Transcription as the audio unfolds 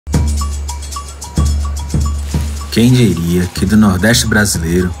Quem diria que do Nordeste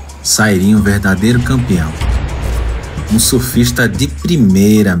brasileiro sairia um verdadeiro campeão? Um surfista de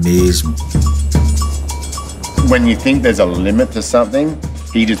primeira mesmo. When you think there's a limit to something,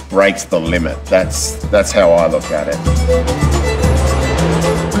 he just breaks the limit. That's how I look at it.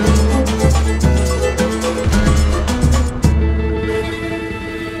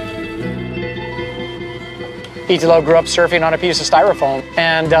 Italo grew up surfing on a piece of styrofoam,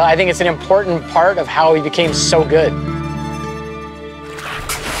 and I think it's an important part of how he became so good.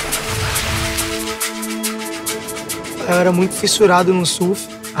 Eu era muito fissurado no surf.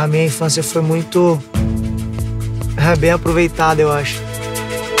 A minha infância foi muito bem aproveitada, eu acho.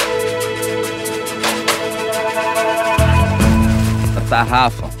 A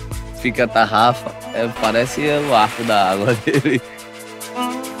tarrafa, fica a tarrafa, parece o arco da água dele.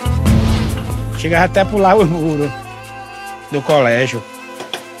 Chegava até pular o muro do colégio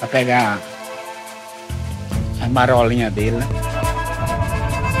para pegar as marolinhas dele, né?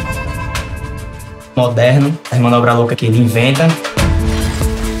 Moderno, as manobras loucas que ele inventa.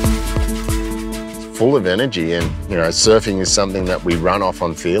 Full of energy, and surfing is something that we run off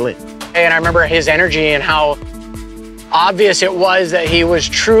on feeling. And I remember his energy and how obvious it was that he was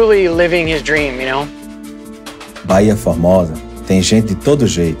truly living his dream, you know? Baia Formosa tem gente de todo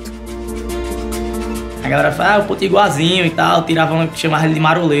jeito. A galera fala, puto igualzinho e tal, chamava ele de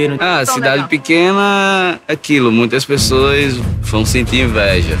maroleiro. Cidade pequena, aquilo, muitas pessoas vão sentir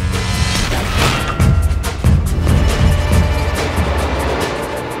inveja.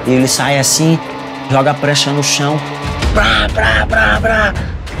 E ele sai assim, joga a prancha no chão. Brá, brá, brá, brá.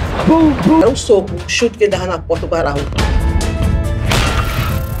 Era um soco, um chute que ele dava na porta do guarda-roupa.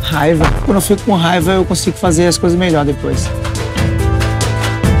 Raiva. Quando eu fico com raiva, eu consigo fazer as coisas melhor depois.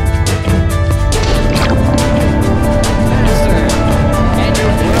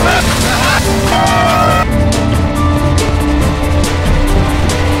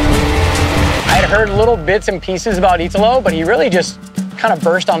 I had heard little bits and pieces about Italo, but he really just kind of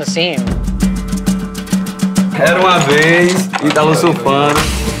burst on the scene. Era uma vez, Italo surfando.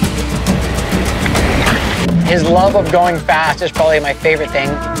 His love of going fast is probably my favorite thing.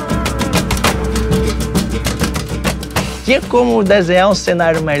 Tinha como desenhar um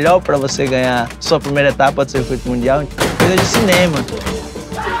cenário melhor para você ganhar sua primeira etapa do circuito mundial? Coisa de cinema.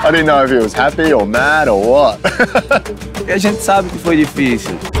 I didn't know if he was happy or mad or what. E a gente sabe que foi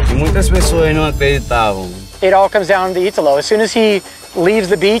difícil. E muitas pessoas não acreditavam. It all comes down to Italo. As soon as he leaves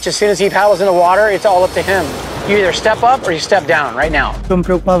the beach, as soon as he paddles in the water, it's all up to him. You either step up or you step down right now. Eu me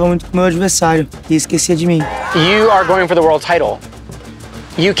preocupava muito com o meu adversário e esquecia de mim. You are going for the world title.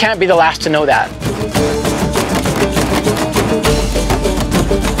 You can't be the last to know that.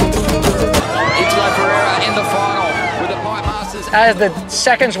 Italo Ferreira in the final with the Pipe Masters. As the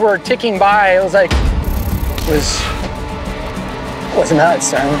seconds were ticking by, it was nuts,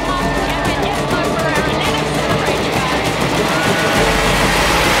 son.